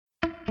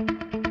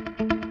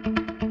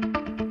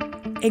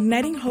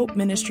Igniting Hope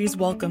Ministries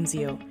welcomes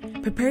you.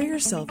 Prepare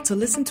yourself to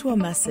listen to a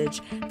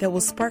message that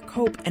will spark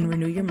hope and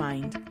renew your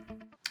mind.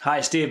 Hi,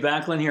 Steve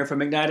Backlund here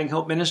from Igniting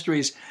Hope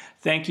Ministries.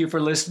 Thank you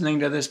for listening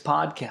to this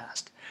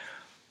podcast.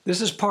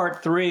 This is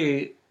part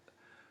 3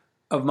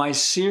 of my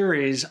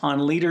series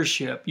on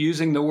leadership,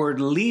 using the word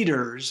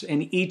leaders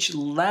in each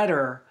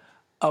letter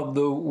of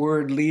the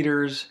word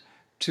leaders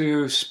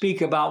to speak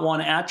about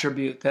one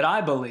attribute that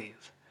I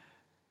believe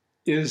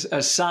is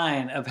a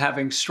sign of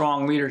having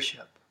strong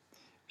leadership.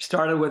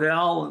 Started with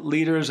L,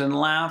 leaders in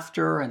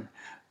laughter, and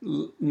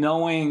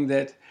knowing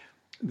that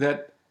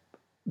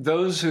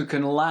those who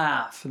can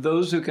laugh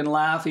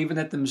even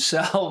at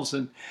themselves,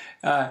 and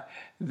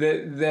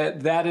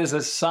that is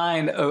a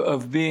sign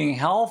of being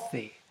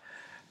healthy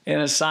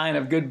and a sign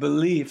of good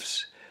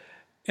beliefs.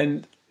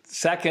 And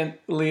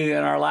secondly,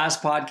 in our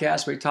last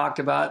podcast, we talked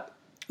about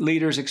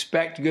leaders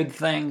expect good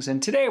things.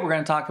 And today we're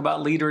going to talk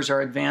about leaders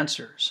are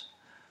advancers.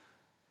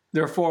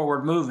 They're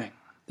forward moving.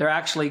 They're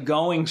actually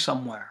going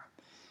somewhere.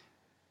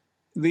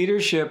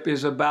 Leadership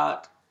is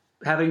about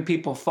having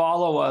people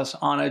follow us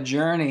on a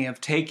journey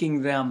of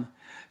taking them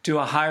to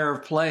a higher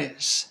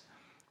place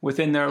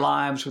within their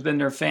lives, within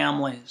their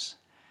families.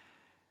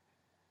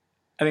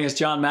 I think it's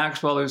John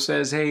Maxwell who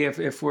says, hey,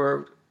 if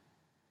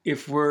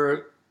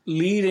we're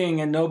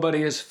leading and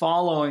nobody is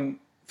following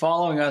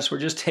us, we're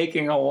just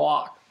taking a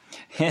walk.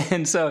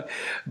 And so,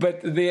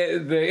 but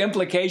the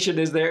implication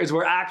is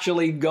we're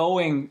actually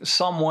going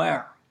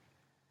somewhere.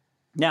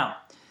 Now,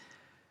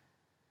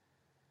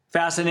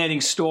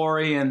 fascinating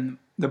story in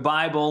the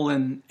Bible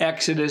in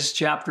Exodus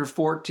chapter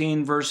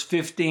 14, verse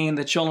 15.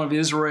 The children of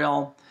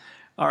Israel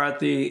are at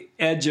the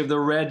edge of the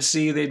Red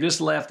Sea. They've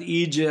just left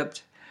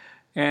Egypt,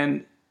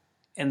 and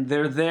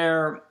they're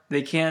there.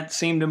 They can't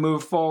seem to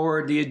move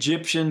forward. The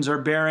Egyptians are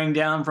bearing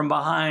down from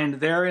behind.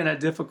 They're in a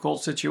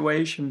difficult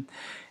situation.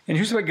 And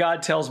here's what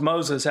God tells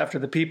Moses after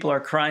the people are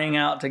crying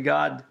out to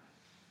God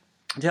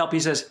to help. He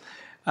says,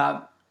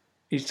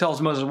 he tells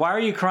Moses, why are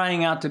you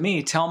crying out to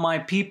me? Tell my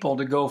people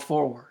to go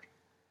forward.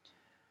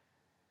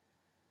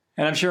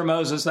 And I'm sure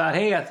Moses thought,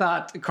 hey, I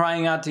thought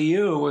crying out to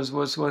you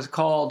was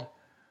called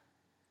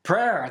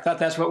prayer. I thought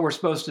that's what we're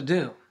supposed to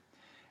do.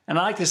 And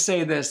I like to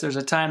say this, there's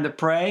a time to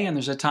pray and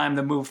there's a time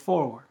to move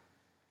forward.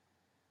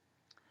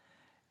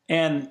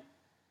 And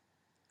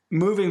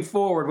moving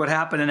forward, what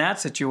happened in that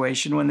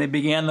situation when they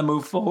began to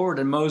move forward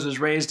and Moses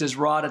raised his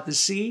rod at the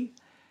sea,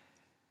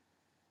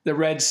 the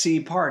Red Sea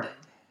parted.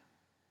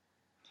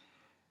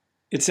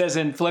 It says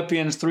in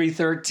Philippians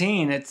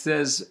 3:13, it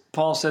says,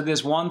 Paul said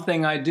this, one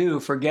thing I do,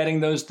 forgetting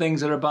those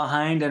things that are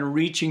behind and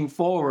reaching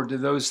forward to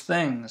those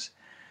things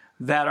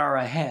that are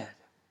ahead.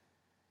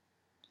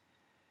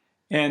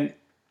 And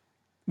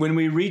when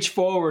we reach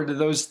forward to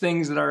those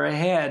things that are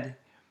ahead,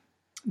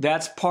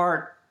 that's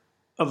part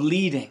of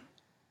leading.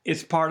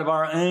 It's part of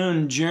our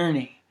own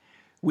journey.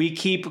 We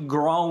keep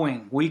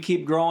growing. We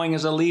keep growing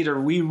as a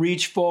leader. We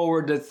reach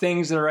forward to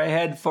things that are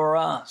ahead for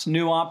us,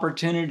 new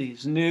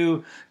opportunities,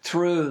 new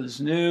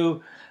truths,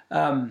 new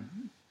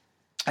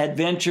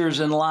adventures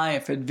in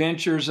life,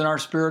 adventures in our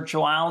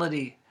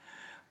spirituality.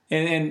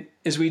 And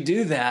as we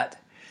do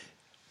that,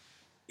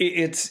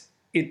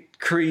 it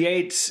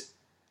creates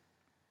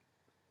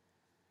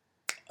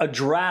a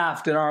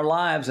draft in our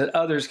lives that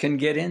others can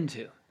get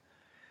into.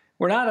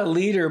 We're not a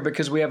leader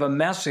because we have a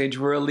message.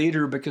 We're a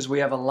leader because we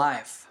have a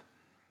life.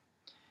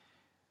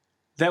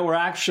 That we're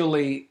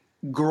actually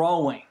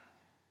growing.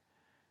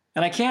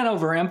 And I can't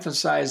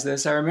overemphasize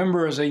this. I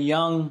remember as a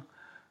young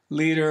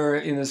leader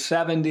in the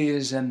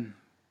 70s, and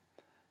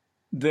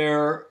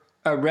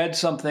I read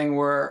something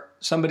where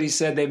somebody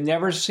said they've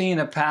never seen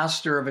a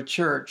pastor of a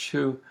church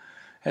who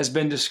has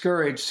been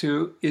discouraged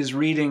who is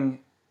reading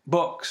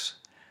books.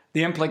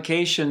 The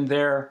implication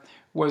there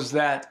was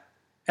that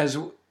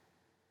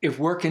if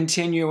we're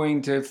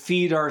continuing to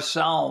feed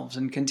ourselves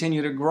and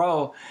continue to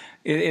grow,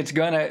 it's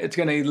gonna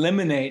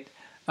eliminate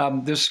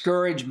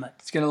discouragement.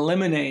 It's going to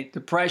eliminate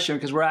depression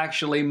because we're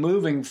actually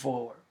moving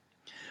forward.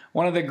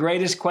 One of the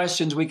greatest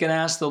questions we can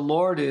ask the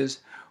Lord is,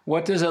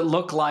 what does it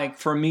look like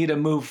for me to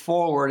move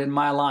forward in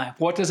my life?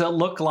 What does it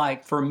look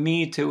like for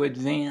me to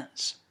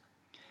advance?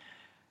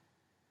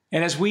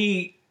 And as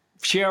we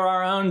share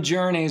our own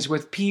journeys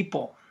with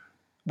people,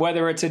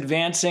 whether it's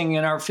advancing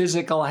in our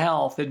physical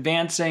health,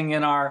 advancing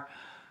in our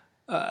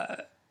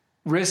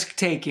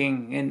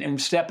risk-taking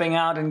and stepping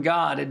out in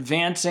God,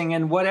 advancing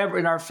in whatever,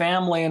 in our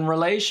family and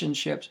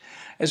relationships.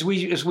 As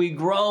we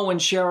grow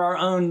and share our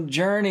own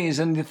journeys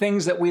and the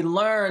things that we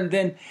learn,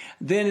 then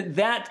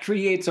that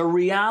creates a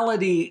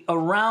reality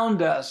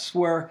around us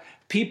where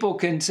people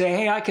can say,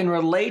 hey, I can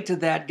relate to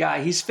that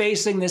guy. He's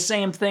facing the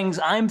same things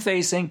I'm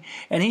facing,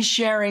 and he's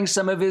sharing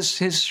some of his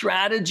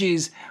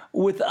strategies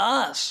with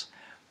us.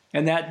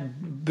 And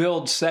that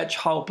builds such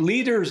hope.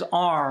 Leaders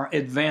are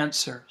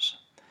advancers.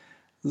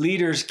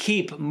 Leaders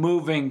keep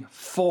moving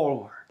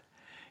forward.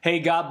 Hey,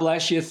 God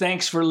bless you.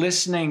 Thanks for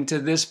listening to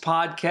this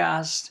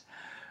podcast.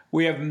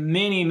 We have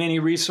many, many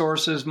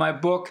resources. My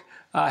book,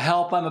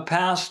 Help, I'm a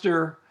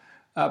Pastor,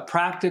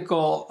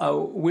 practical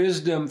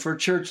wisdom for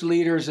church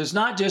leaders. It's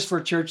not just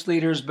for church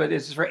leaders, but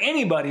it's for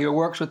anybody who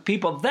works with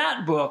people.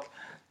 That book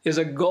is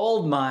a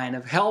gold mine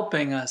of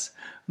helping us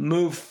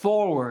move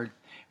forward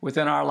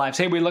within our lives.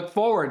 Hey, we look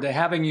forward to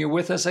having you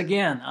with us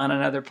again on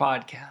another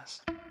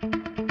podcast.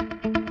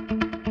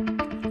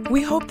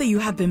 We hope that you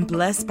have been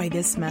blessed by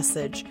this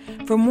message.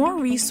 For more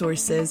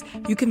resources,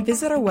 you can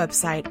visit our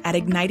website at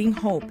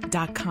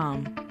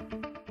ignitinghope.com.